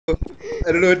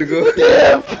I don't know where to go.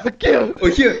 Yeah, fuck you. Oh,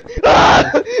 here.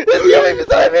 Ah! It's coming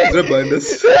beside me. Is that behind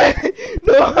us?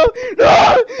 No,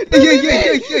 no.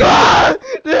 Yeah.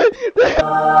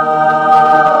 Ah!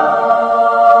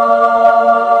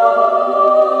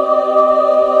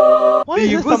 Why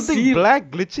is there something black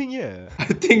glitching here? I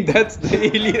think that's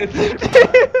the alien.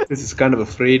 This is kind of a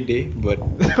frayed day, but...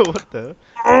 What the?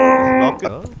 Lock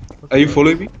it. Are you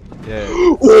following me? Yeah.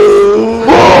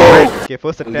 Okay,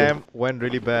 first attempt went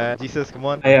really bad. Jesus, come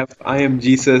on. I am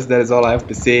Jesus, that is all I have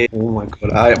to say. Oh my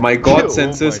god. My god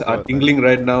senses are tingling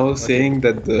right now, saying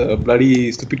that the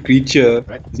bloody stupid creature...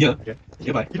 Right? Yeah. Okay.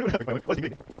 Yeah, bye.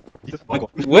 Jesus, Oh my god.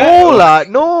 no lah,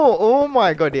 no! Oh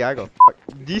my god, yeah, I got fucked.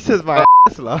 Jesus, my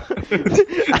ass lah. I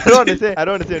don't want to say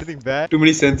anything bad. Too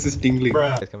many senses tingling.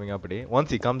 He's coming up today.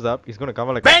 Once he comes up, he's gonna come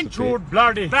out like Benchwood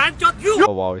bloody! Benchwood you!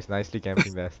 Oh wow, he's nicely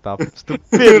camping there. Stop.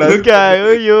 Stupid last guy.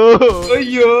 Oh yo! Oh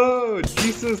yo!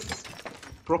 Jesus!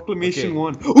 Proclamation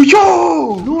 1. Oh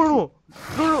yo! No.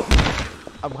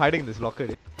 I'm hiding in this locker.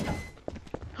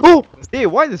 Oh! Hey,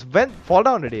 why did this vent fall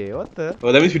down today? What the?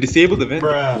 Oh, that means we disabled the vent.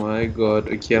 Bruh. Oh my god.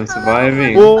 Okay, I'm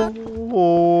surviving.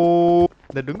 Oh!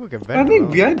 The Dungu can vent.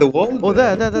 Running behind the wall. Oh,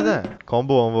 there.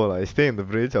 Combo. I stay in the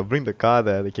bridge. I'll bring the car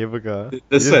there, the cable car.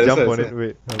 That's Just right, jump that's on right.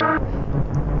 it.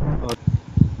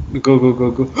 Wait. Go.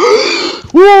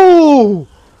 Whoa!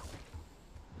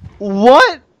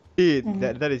 What? Hey,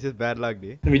 that is just bad luck,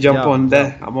 dude. Let me jump on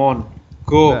there. I'm on.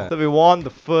 Go. So we won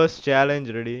the first challenge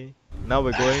already. Now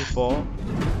we're going for...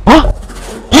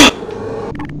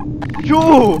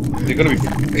 Yo! They're gonna be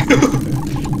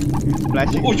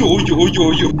Flashing. Oh yo.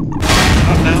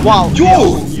 Wow!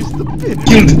 Yo! You stupid!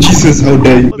 Killed Jesus, how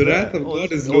dare you? What's The that? wrath of Oh, God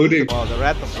this is loading. Oh, the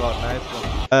wrath of God, nice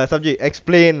one. Subject,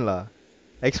 explain lah.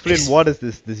 Explain what is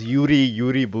this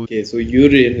Yuri boost. Okay, so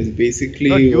urine is basically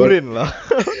Not what- urine lah.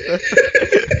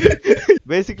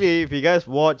 Basically, if you guys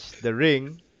watch The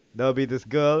Ring, there'll be this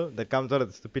girl that comes out of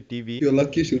the stupid TV. You're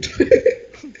lucky shoot.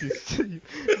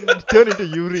 Turn into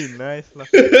urine, nice lah.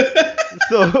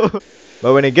 So,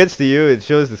 but when it gets to you, it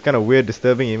shows this kind of weird,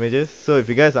 disturbing images. So if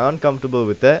you guys are uncomfortable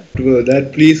with that,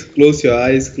 Please close your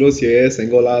eyes, close your ears, and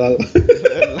go la la.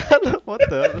 what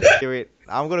the? Okay, wait.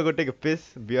 I'm gonna go take a piss.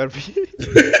 BRB.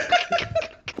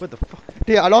 What the fuck?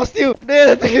 Dude, I lost you. Dude,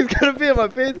 the thing is gonna be in my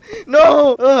face.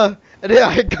 No. Dude,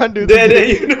 I can't do this. There,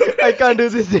 you know. I can't do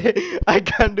this. I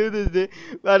can't do this.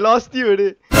 I lost you.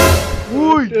 Dude.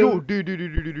 Ooh, yo, dude,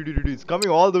 it's coming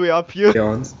all the way up here.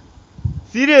 Johns.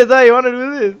 Serious, you wanna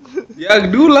do this? Yeah,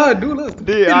 do la.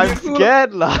 Dude, I'm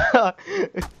scared lah.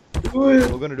 Do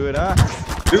it. We're gonna do it, huh?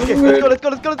 Do Okay, it. let's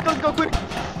go, quick.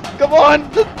 Come on,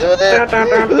 let's do this.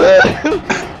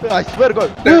 I swear to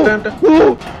God.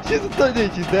 Oh, she's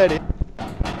dead.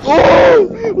 Oh,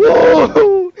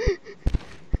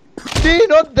 Hey,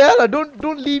 not there lah.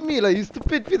 Don't leave me like you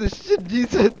stupid piece of shit,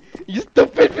 Jesus. You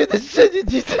stupid piece of shit,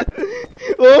 Jesus.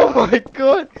 Oh my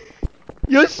God.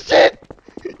 You're shit.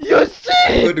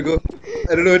 Where to go?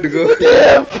 I don't know where to go.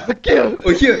 Yeah, fuck you.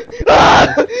 Oh, here.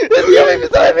 Ah, it's coming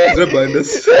beside me. Is that behind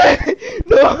us?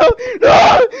 No.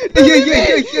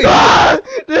 Yeah. Ah,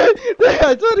 I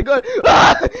swear to God.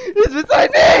 Ah, it's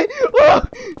beside me. Oh,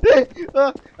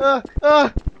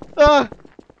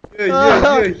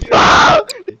 Yeah. Ah!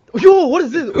 Yo, what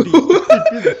is this?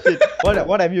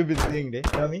 What have you been seeing, Day?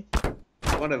 Tell me.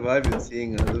 What have I been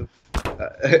seeing?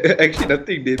 Actually,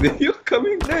 nothing, David. You're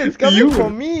coming. No, it's coming for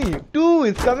me. Dude,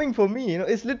 it's coming for me. You know,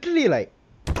 it's literally like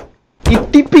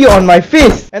it TP on my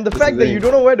face, and the fact that you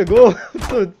don't know where to go.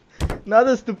 So it's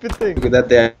another stupid thing. Look at that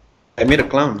there. I made a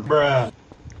clown. Bruh.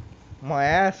 My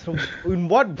ass. In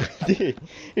what way?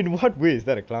 In what way is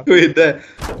that a clown? Wait, there,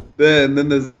 and then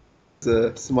there's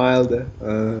a smile there.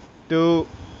 2,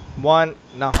 1,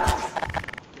 now.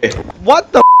 Okay.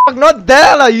 What the fuck? Not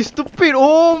there lah, you stupid!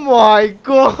 Oh my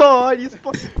God! You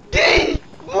move!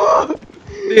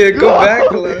 Yeah, go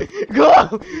back, like. Go!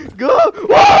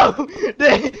 Whoa!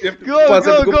 Go!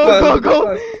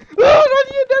 Oh, not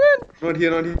here, Darren! Not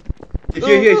here.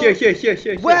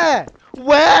 Here.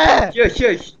 Where? Here.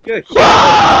 Oh!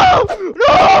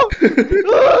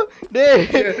 No! There!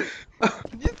 Yeah.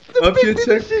 You Up here, stupid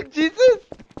check. shit, Jesus!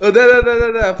 Oh, there,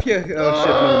 up here. Oh,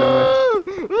 shit,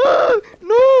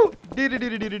 No!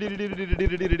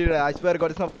 I swear to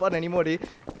God, it's not fun anymore, dude.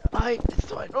 No,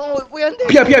 we're in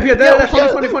there. Here, there,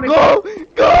 funny. Go!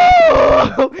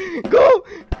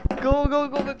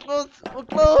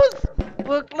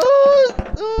 We're close.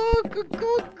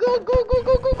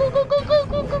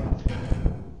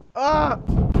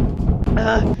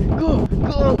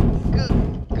 Oh,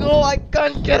 go! I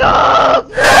can't get up.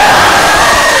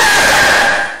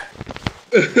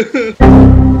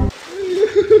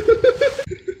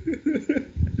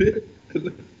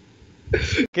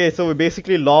 Okay, so we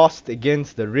basically lost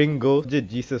against the ring ghost.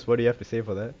 Jesus, what do you have to say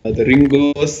for that? The ring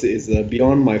ghost is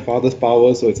beyond my father's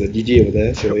power, so it's a GG over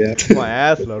there. So yeah. My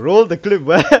ass, la. Roll the clip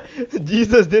where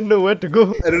Jesus didn't know where to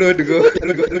go. I don't know where to go.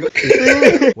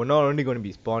 We're not only going to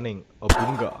be spawning a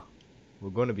bunga,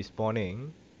 we're going to be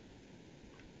spawning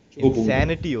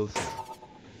insanity also.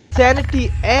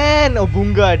 Sanity and a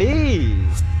bunga, day.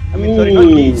 I mean, sorry, not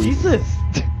me, Jesus.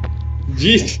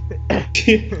 Jesus.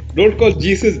 Don't call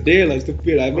Jesus Dale, I'm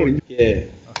stupid. I'm not. Yeah.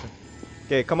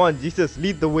 Okay, come on, Jesus,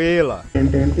 lead the way, la.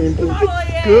 Dun, dun, dun, dun.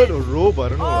 Good or robe, I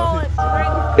don't know.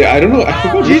 La. Yeah, I don't know. I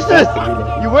forgot. Jesus!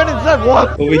 You went inside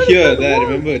what? Over here, there.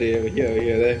 Remember, there. Over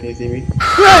here, there. Can you see me?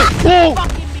 Hey! Whoa!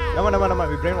 Never,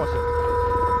 we brainwash him.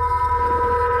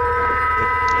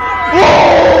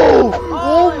 Whoa!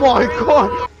 Oh my god!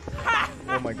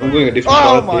 Oh my god. I'm going a different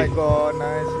Oh path, my eh? god,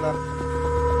 nice lah.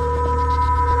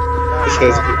 This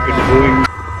has been going.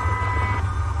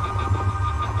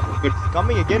 But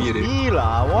Coming against Mute it. me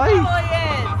lah, why?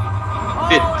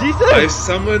 Wait, Jesus! I've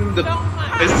summoned the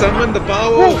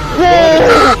power.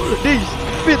 Whoa! Dude, you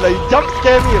stupid lah, you jump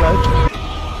scare me lah.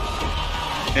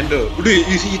 Endo. Dude,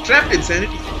 you see, he trapped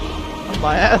insanity.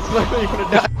 My ass lah, you're gonna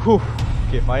die. Whew.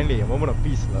 Okay, finally, a moment of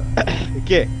peace lah.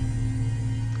 Okay.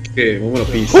 Okay, moment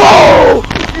of peace. Whoa!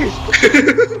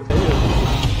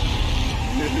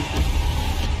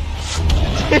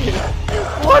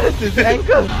 What is this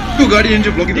ankle? Two guardian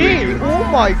angel blocking the way. Oh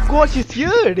my god, she's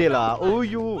here, Dela. Oh,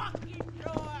 you.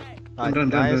 Run,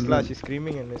 Nice lah, run. she's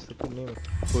screaming and it's super name.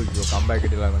 Oh, you come back,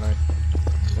 Dela. Nice.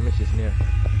 Let me, she's near.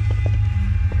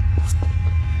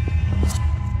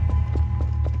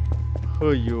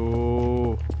 Oh,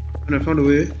 you. And I found a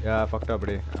way. Yeah, I fucked up,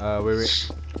 buddy. Wait.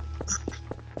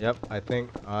 Yep, I think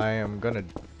I am gonna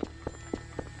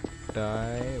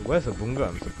die. Where's the bunga?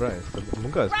 I'm surprised. The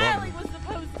bunga is Riley gone. was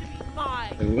supposed to be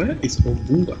mine. Where is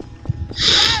Obunga?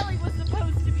 Riley was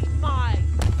supposed to be mine.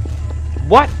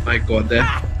 What? I got there.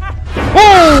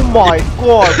 Oh my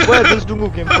god! Where this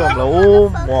dungu came from? Like, oh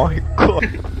my god!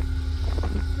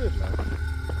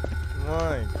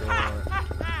 My god.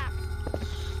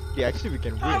 Okay, actually we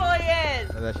can win. Oh yes.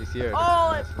 And then she's here.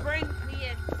 Oh, it brings me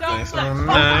in so Nice much one,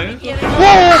 fun. nice. Getting Oh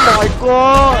my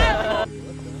god!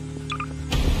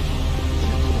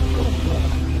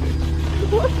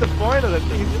 What's the point of that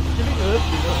thing? It's just killing us,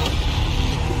 you know?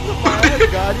 My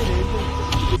other guardian angel.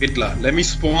 Wait lah, let me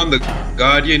spawn the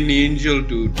guardian angel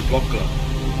to block lah.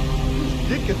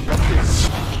 Dick is nothing.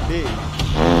 Hey.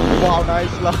 Wow,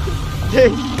 nice lah.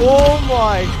 Hey. Oh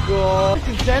my god.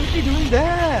 What's insanity doing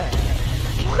that?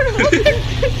 Oh yes.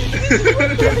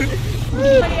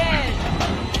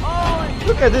 Oh, it's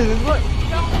Look at this. It's what?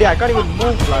 Yeah, I can't even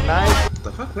move lah. Nice. What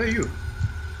the fuck? Where are you?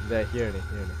 There, here.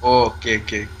 Oh, okay.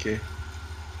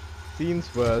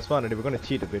 Scenes were fun. We're gonna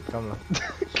cheat a bit. Come lah.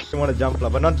 You wanna jump lah,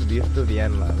 but not to the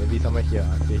end lah. Maybe somewhere here.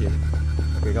 Okay, here.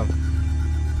 Okay, come.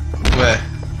 Where?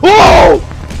 Whoa!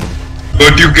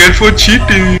 What do you get for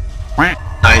cheating?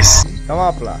 Nice. Come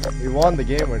up lah. We won the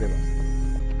game already lah.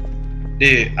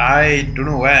 Hey, I don't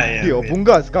know where I am. Yo,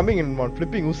 Bunga is coming in on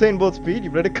flipping Usain Bolt speed. You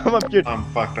better come up here. I'm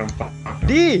fucked.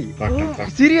 D!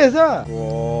 Fucked. Serious ah?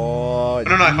 Whoa.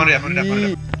 No, I found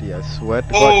it. D, I swear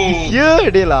to Oh. God. He's here,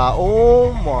 Dela.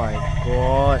 Oh my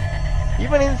god.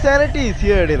 Even insanity is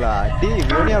here, Dela. D, we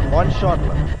only have one shot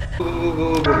lah.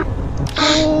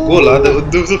 Go lah,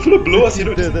 those are full of blowers, you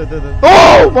know.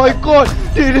 Oh my god!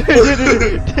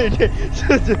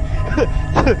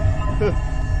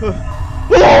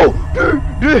 Whoa!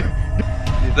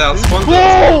 That'll spawn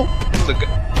Whoa! the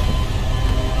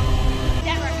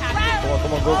never happened.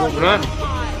 Come on, go. run.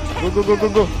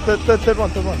 Go. Third one.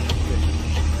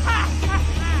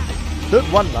 Third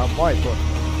one now, my god.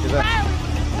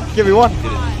 Okay, we won.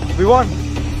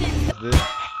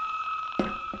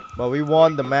 But we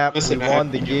won the map, we won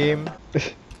the game.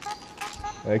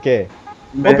 Okay.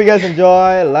 Hope you guys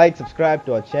enjoy. Like, subscribe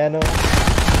to our channel.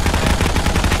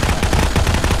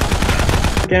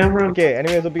 Camera. Okay,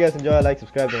 anyways, hope you guys enjoy. Like,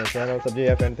 subscribe to our channel. Subject, you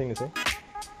have anything to say?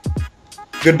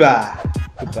 Goodbye.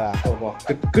 Goodbye. Oh wow.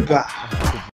 Goodbye.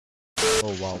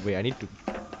 Oh wow, wait, I need to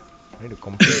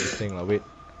complete this thing lah. Wait,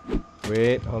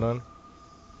 hold on.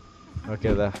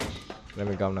 Okay, there. Let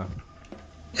me come now.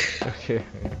 Okay.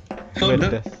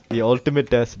 The ultimate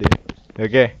test, dude.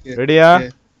 Okay, Yeah, ready ah? yeah.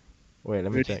 Wait,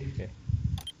 let me check.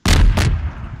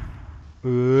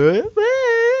 Ready.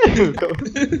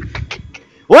 Okay.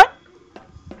 What?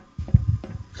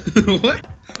 What?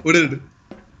 What did it do?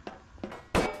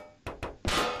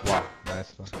 Wow,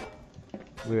 nice one.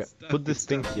 Wait, put this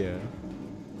thing here.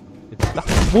 It's stuck.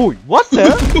 Whoa, what the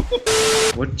hell?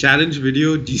 What challenge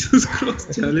video? Jesus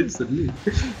Christ challenge suddenly.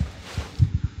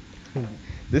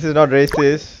 This is not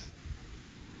racist.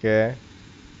 Okay.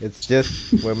 It's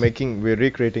just we're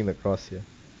recreating the cross here.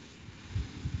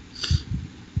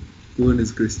 One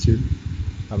is Christian.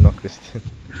 I'm not Christian.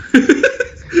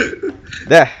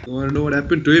 There. You wanna know what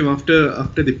happened to him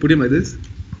after they put him like this?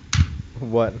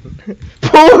 What?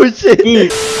 Oh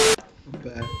shit!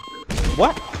 Bad.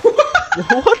 What?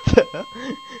 What the?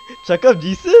 Chuck up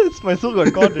Jesus? My soul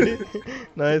got caught already.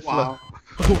 Nice. Wow.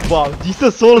 Oh, wow.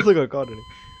 Jesus' soul also got caught already.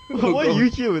 Oh, Why are God. you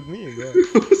here with me again?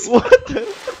 What the?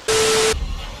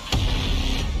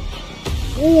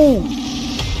 Oh